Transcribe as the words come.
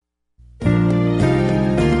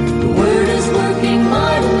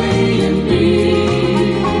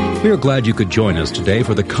We are glad you could join us today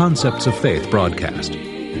for the Concepts of Faith broadcast.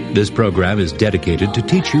 This program is dedicated to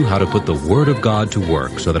teach you how to put the Word of God to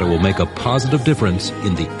work so that it will make a positive difference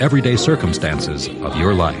in the everyday circumstances of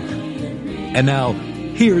your life. And now,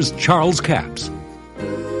 here's Charles Capps.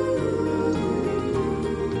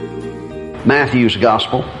 Matthew's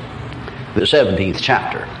Gospel, the 17th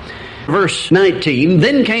chapter. Verse 19,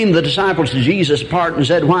 Then came the disciples to Jesus apart and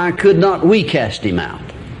said, Why could not we cast him out?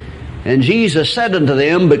 And Jesus said unto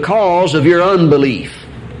them, Because of your unbelief.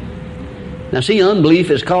 Now see, unbelief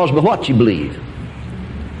is caused by what you believe.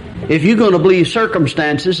 If you're going to believe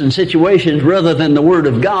circumstances and situations rather than the Word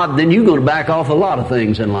of God, then you're going to back off a lot of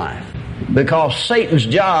things in life. Because Satan's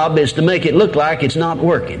job is to make it look like it's not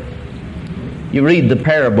working. You read the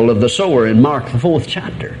parable of the sower in Mark the 4th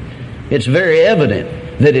chapter. It's very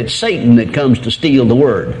evident that it's Satan that comes to steal the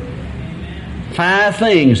Word. 5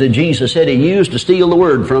 things that Jesus said He used to steal the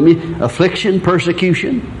Word from you. Affliction,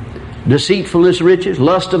 persecution, deceitfulness, riches,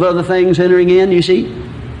 lust of other things entering in, you see.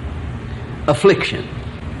 Affliction.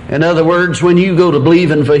 In other words, when you go to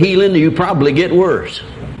believing for healing, you probably get worse.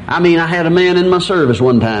 I had a man in my service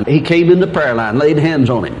one time. He came in the prayer line, laid hands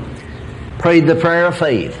on him, prayed the prayer of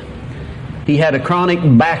faith. He had a chronic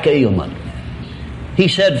back ailment. He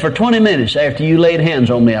said, for 20 minutes after you laid hands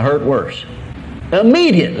on me, I hurt worse.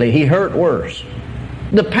 Immediately, he hurt worse.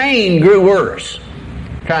 The pain grew worse.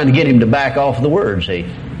 Trying to get him to back off the Word, see.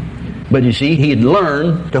 But you see, he had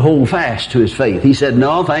learned to hold fast to his faith. He said,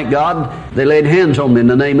 no, thank God, they laid hands on me in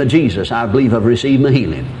the name of Jesus. I believe I've received my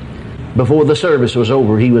healing. Before the service was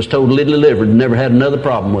over, he was totally delivered and never had another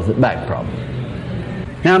problem with it, back problem.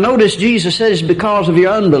 Now notice Jesus says, because of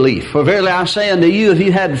your unbelief. For verily I say unto you, if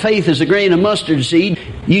you had faith as a grain of mustard seed,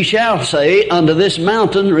 you shall say unto this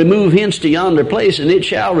mountain, remove hence to yonder place, and it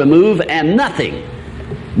shall remove, and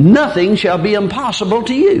nothing shall be impossible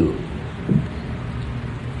to you.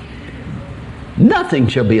 Nothing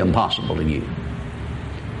shall be impossible to you.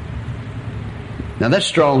 Now that's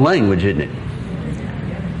strong language, isn't it?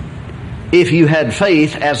 If you had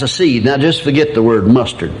faith as a seed. Now just forget the word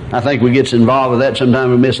mustard. I think we get involved with that,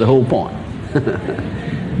 sometimes we miss the whole point.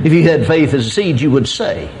 If you had faith as a seed, you would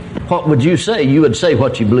say. What would you say? You would say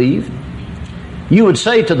what you believe. You would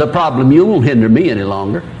say to the problem, you won't hinder me any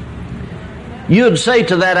longer. You would say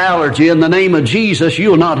to that allergy, in the name of Jesus,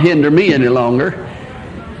 you will not hinder me any longer.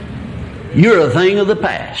 You're a thing of the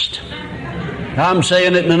past. I'm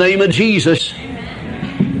saying it in the name of Jesus.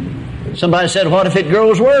 Somebody said, what if it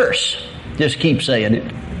grows worse? Just keep saying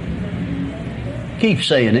it. Keep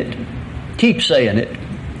saying it. Keep saying it.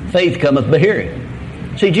 Faith cometh by hearing.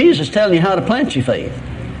 See, Jesus is telling you how to plant your faith.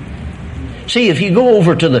 See, if you go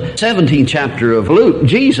over to the 17th chapter of Luke,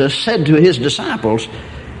 Jesus said to His disciples,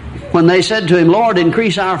 when they said to Him, Lord,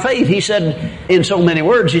 increase our faith, He said, in so many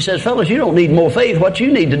words, He says, fellas, you don't need more faith. What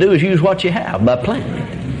you need to do is use what you have by planting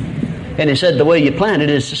it. And He said, the way you plant it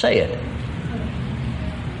is to say it.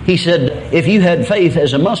 He said, if you had faith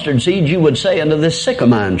as a mustard seed, you would say unto this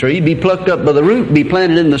sycamore tree, be plucked up by the root, be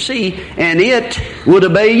planted in the sea, and it would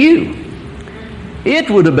obey you. It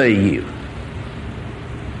would obey you.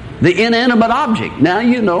 The inanimate object. Now,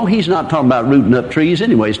 you know, He's not talking about rooting up trees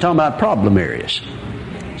anyway. He's talking about problem areas.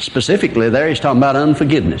 Specifically there, He's talking about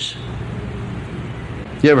unforgiveness.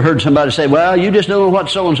 You ever heard somebody say, well, you just don't know what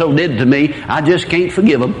so-and-so did to me. I just can't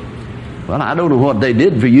forgive them. Well, I don't know what they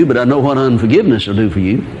did for you, but I know what unforgiveness will do for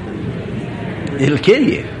you. It'll kill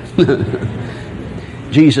you.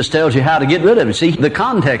 Jesus tells you how to get rid of it. See, the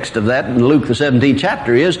context of that in Luke the 17th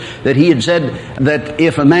chapter is that He had said that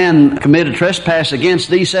if a man commit a trespass against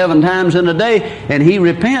thee 7 times in a day, and he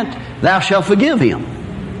repent, thou shalt forgive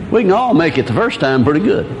him. We can all make it the first time pretty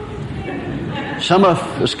good. Some of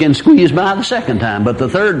us can squeeze by the second time, but the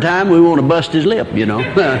third time we want to bust his lip, you know.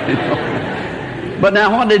 But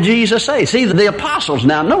now what did Jesus say? See, the apostles,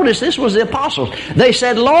 now notice this was the apostles. They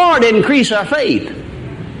said, Lord, increase our faith.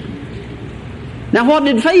 Now what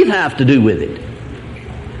did faith have to do with it?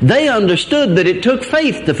 They understood that it took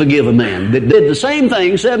faith to forgive a man that did the same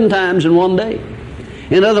thing 7 times in one day.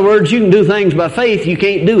 In other words, you can do things by faith you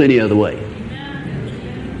can't do any other way.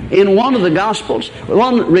 In one of the Gospels,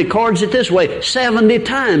 one records it this way, 70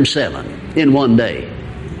 times 7 in one day.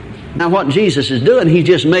 Now what Jesus is doing, He's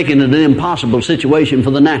just making it an impossible situation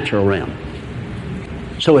for the natural realm.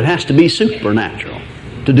 So it has to be supernatural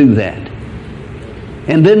to do that.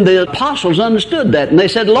 And then the apostles understood that, and they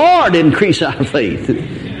said, Lord, increase our faith.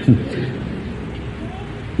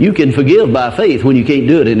 You can forgive by faith when you can't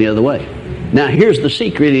do it any other way. Now here's the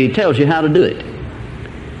secret. He tells you how to do it.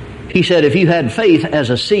 He said, if you had faith as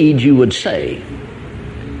a seed, you would say.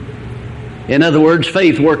 In other words,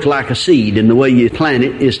 faith works like a seed, and the way you plant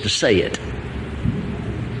it is to say it.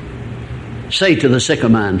 say to the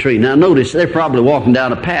sycamore tree. Now notice, they're probably walking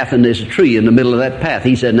down a path and there's a tree in the middle of that path.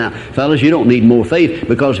 He said, now, fellas, you don't need more faith,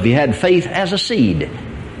 because if you had faith as a seed,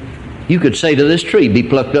 you could say to this tree, be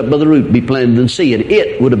plucked up by the root, be planted in the sea, and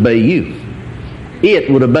it would obey you.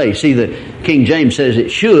 It would obey. See, the King James says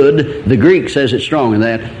it should. The Greek says it's strong in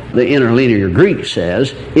that. The interlinear Greek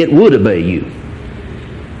says it would obey you.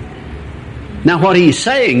 Now what he's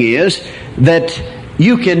saying is that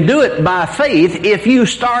you can do it by faith if you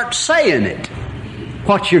start saying it,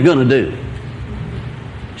 what you're going to do.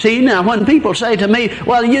 See, now when people say to me,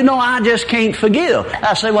 well, you know, I just can't forgive.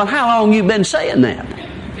 I say, well, how long you been saying that?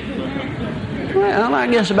 Well, I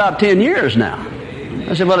guess about 10 years now.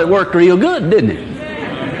 I said, well, it worked real good, didn't it?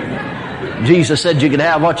 Jesus said you could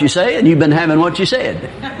have what you say, and you've been having what you said.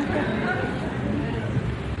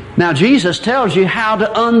 Now, Jesus tells you how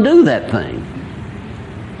to undo that thing.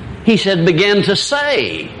 He said, begin to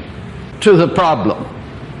say to the problem.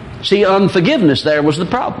 See, unforgiveness there was the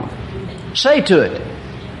problem. Say to it,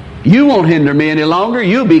 you won't hinder me any longer.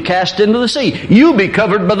 You'll be cast into the sea. You'll be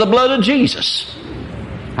covered by the blood of Jesus.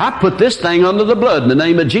 I put this thing under the blood in the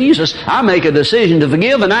name of Jesus. I make a decision to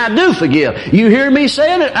forgive, and I do forgive. You hear me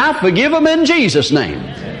saying it? I forgive them in Jesus' name.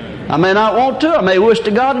 I may not want to. I may wish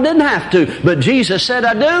to God I didn't have to. But Jesus said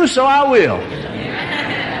I do, so I will.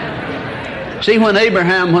 See, when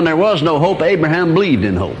there was no hope, Abraham believed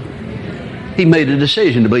in hope. He made a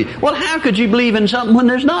decision to believe. Well, how could you believe in something when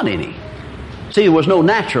there's not any? See, there was no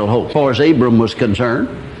natural hope as far as Abram was concerned.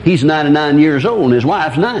 He's 99 years old and his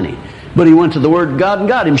wife's 90. But he went to the Word of God and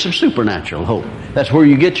got him some supernatural hope. That's where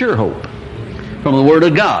you get your hope, from the Word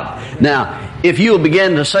of God. Now, if you'll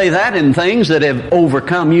begin to say that in things that have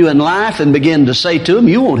overcome you in life and begin to say to them,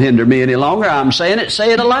 you won't hinder me any longer, I'm saying it,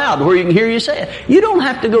 say it aloud where you can hear you say it. You don't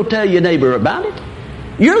have to go tell your neighbor about it.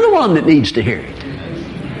 You're the one that needs to hear it.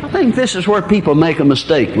 I think this is where people make a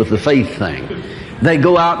mistake with the faith thing. They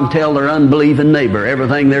go out and tell their unbelieving neighbor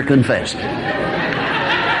everything they're confessing.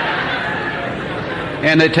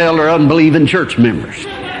 And they tell their unbelieving church members.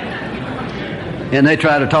 And they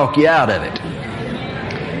try to talk you out of it.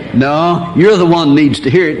 No, you're the one that needs to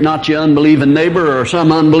hear it, not your unbelieving neighbor or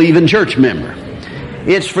some unbelieving church member.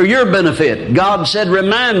 It's for your benefit. God said,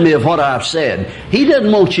 remind me of what I've said. He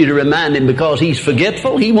doesn't want you to remind him because he's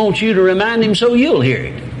forgetful. He wants you to remind him so you'll hear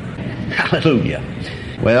it. Hallelujah.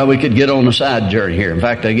 Well, we could get on a side journey here. In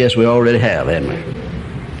fact, I guess we already have, haven't we?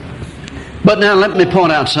 But now let me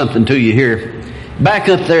point out something to you here. Back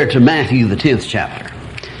up there to Matthew, the 10th chapter.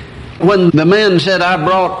 When the man said, I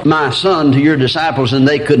brought my son to your disciples and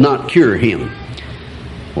they could not cure him.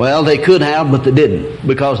 Well, they could have, but they didn't,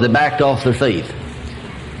 because they backed off their faith.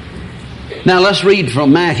 Now let's read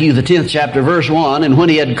from Matthew, the 10th chapter, verse 1. And when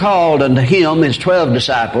he had called unto him his 12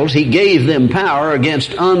 disciples, he gave them power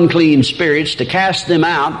against unclean spirits to cast them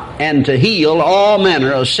out and to heal all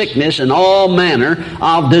manner of sickness and all manner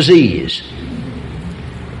of disease.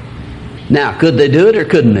 Now, could they do it or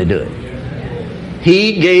couldn't they do it?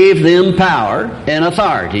 He gave them power and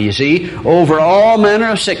authority, you see, over all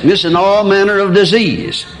manner of sickness and all manner of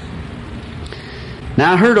disease.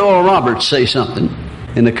 Now, I heard Oral Roberts say something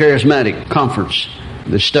in the charismatic conference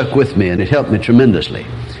that stuck with me, and it helped me tremendously.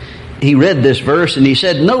 He read this verse and he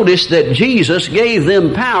said, notice that Jesus gave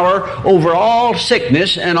them power over all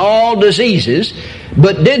sickness and all diseases,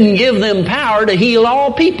 but didn't give them power to heal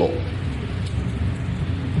all people.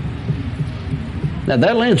 Now,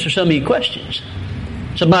 that'll answer some of your questions.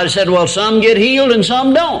 Somebody said, well, some get healed and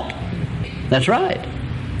some don't. That's right.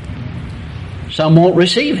 Some won't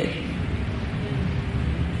receive it.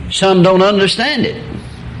 Some don't understand it.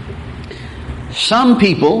 Some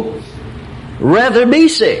people rather be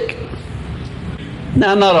sick.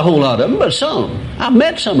 Now, not a whole lot of them, but some. I've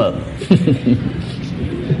met some of them.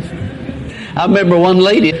 I remember one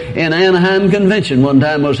lady in Anaheim Convention one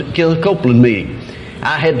time was at Keith Copeland meeting.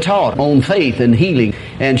 I had taught on faith and healing,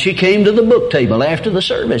 and she came to the book table after the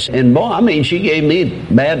service, and boy, she gave me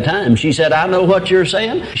a bad time. She said, I know what you're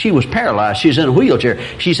saying. She was paralyzed. She's in a wheelchair.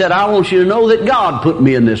 She said, I want you to know that God put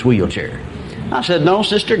me in this wheelchair. I said, no,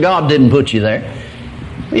 sister, God didn't put you there.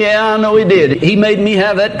 Yeah, I know He did. He made me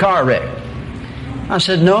have that car wreck. I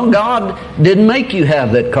said, no, God didn't make you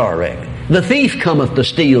have that car wreck. The thief cometh to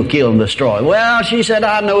steal, kill, and destroy. Well, she said,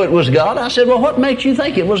 I know it was God. I said, well, what makes you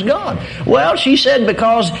think it was God? Well, she said,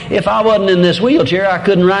 because if I wasn't in this wheelchair, I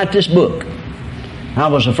couldn't write this book. I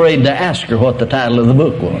was afraid to ask her what the title of the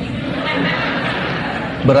book was.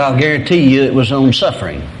 But I'll guarantee you it was on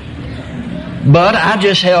suffering. But I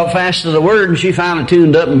just held fast to the Word, and she finally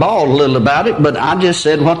tuned up and bawled a little about it, but I just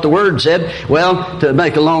said what the Word said. Well, to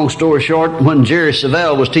make a long story short, when Jerry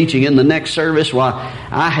Savelle was teaching in the next service,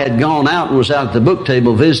 I had gone out and was out at the book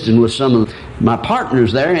table visiting with some of My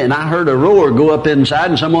partner's there, and I heard a roar go up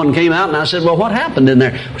inside, and someone came out, and I said, well, what happened in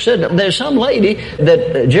there? I said, there's some lady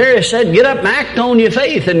that Jerry said, get up and act on your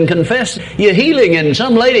faith and confess your healing, and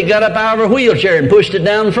some lady got up out of her wheelchair and pushed it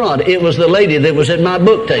down front. It was the lady that was at my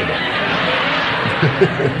book table.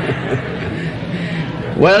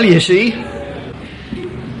 Well, you see,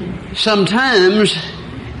 sometimes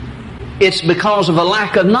it's because of a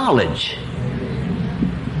lack of knowledge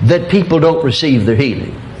that people don't receive their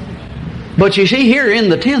healing. But you see here in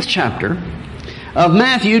the 10th chapter of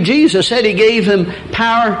Matthew, Jesus said He gave them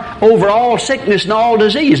power over all sickness and all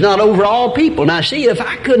disease, not over all people. Now see, if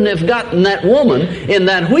I couldn't have gotten that woman in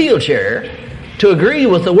that wheelchair to agree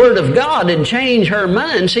with the Word of God and change her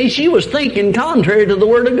mind, see, she was thinking contrary to the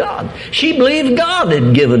Word of God. She believed God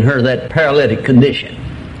had given her that paralytic condition.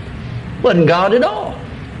 Wasn't God at all.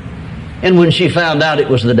 And when she found out it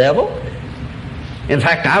was the devil, in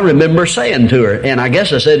fact, I remember saying to her, and I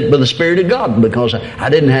guess I said it by the Spirit of God because I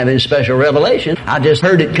didn't have any special revelation. I just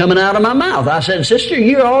heard it coming out of my mouth. I said, sister,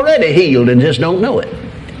 you're already healed and just don't know it.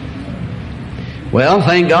 Well,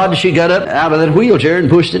 thank God she got up out of that wheelchair and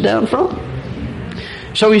pushed it down front.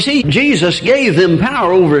 So you see, Jesus gave them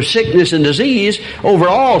power over sickness and disease, over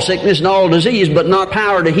all sickness and all disease, but not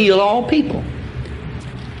power to heal all people.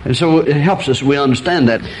 And so it helps us, we understand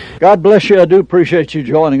that. God bless you. I do appreciate you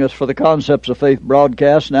joining us for the Concepts of Faith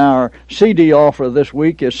broadcast. Now, our CD offer this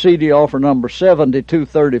week is CD offer number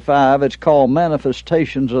 7235. It's called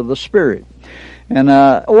Manifestations of the Spirit. And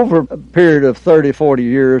over a period of 30, 40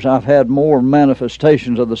 years, I've had more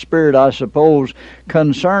manifestations of the Spirit, I suppose,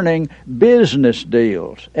 concerning business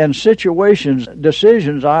deals and situations,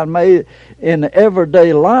 decisions I made in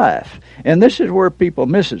everyday life. And this is where people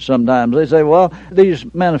miss it sometimes. They say, well, these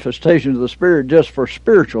manifestations of the Spirit just for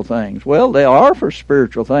spiritual things. Well, they are for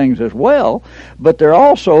spiritual things as well, but they're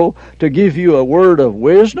also to give you a word of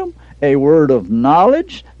wisdom, a word of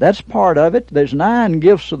knowledge. That's part of it. There's 9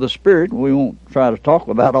 gifts of the Spirit. We won't try to talk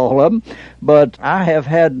about all of them, but I have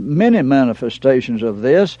had many manifestations of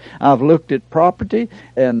this. I've looked at property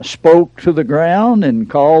and spoke to the ground and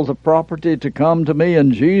called the property to come to me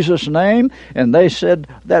in Jesus' name, and they said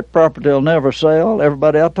that property will never sell.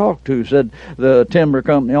 Everybody I talked to said the timber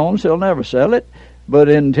company owns, they'll never sell it. But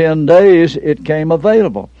in 10 days it came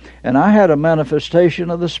available. And I had a manifestation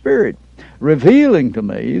of the Spirit revealing to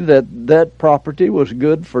me that that property was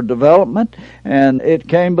good for development, and it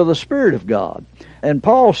came by the Spirit of God. And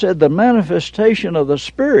Paul said the manifestation of the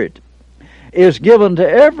Spirit is given to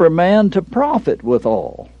every man to profit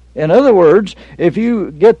withal. In other words, if you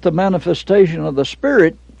get the manifestation of the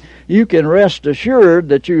Spirit, you can rest assured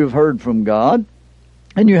that you have heard from God.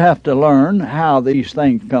 And you have to learn how these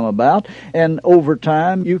things come about, and over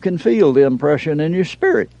time you can feel the impression in your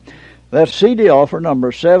spirit. That's CD offer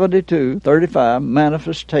number 7235,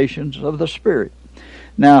 Manifestations of the Spirit.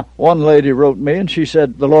 Now, one lady wrote me, and she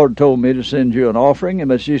said, the Lord told me to send you an offering,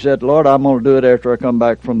 but she said, Lord, I'm going to do it after I come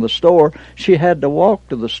back from the store. She had to walk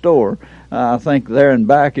to the store. I think there and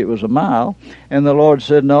back it was a mile. And the Lord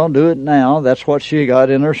said, no, do it now. That's what she got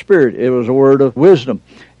in her spirit. It was a word of wisdom.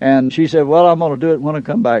 And she said, well, I'm going to do it when I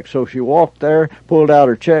come back. So she walked there, pulled out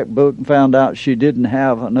her checkbook, and found out she didn't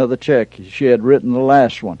have another check. She had written the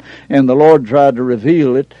last one. And the Lord tried to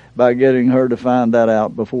reveal it by getting her to find that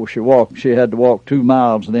out before she walked. She had to walk 2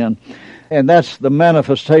 miles then. And that's the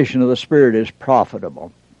manifestation of the Spirit is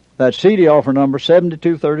profitable. That's CD offer number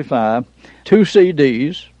 7235, 2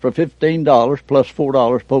 CDs for $15 plus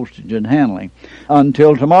 $4 postage and handling.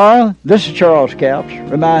 Until tomorrow, this is Charles Capps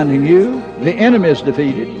reminding you the enemy is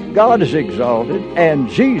defeated, God is exalted, and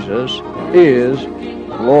Jesus is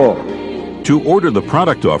Lord. To order the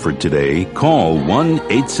product offered today, call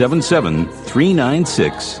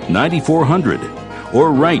 1-877-396-9400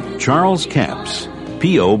 or write Charles Capps,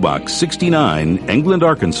 P.O. Box 69, England,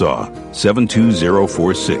 Arkansas,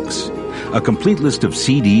 72046. A complete list of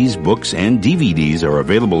CDs, books, and DVDs are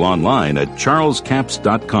available online at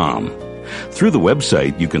charlescapps.com. Through the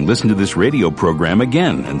website, you can listen to this radio program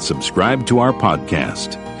again and subscribe to our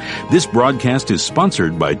podcast. This broadcast is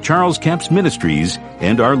sponsored by Charles Capps Ministries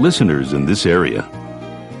and our listeners in this area.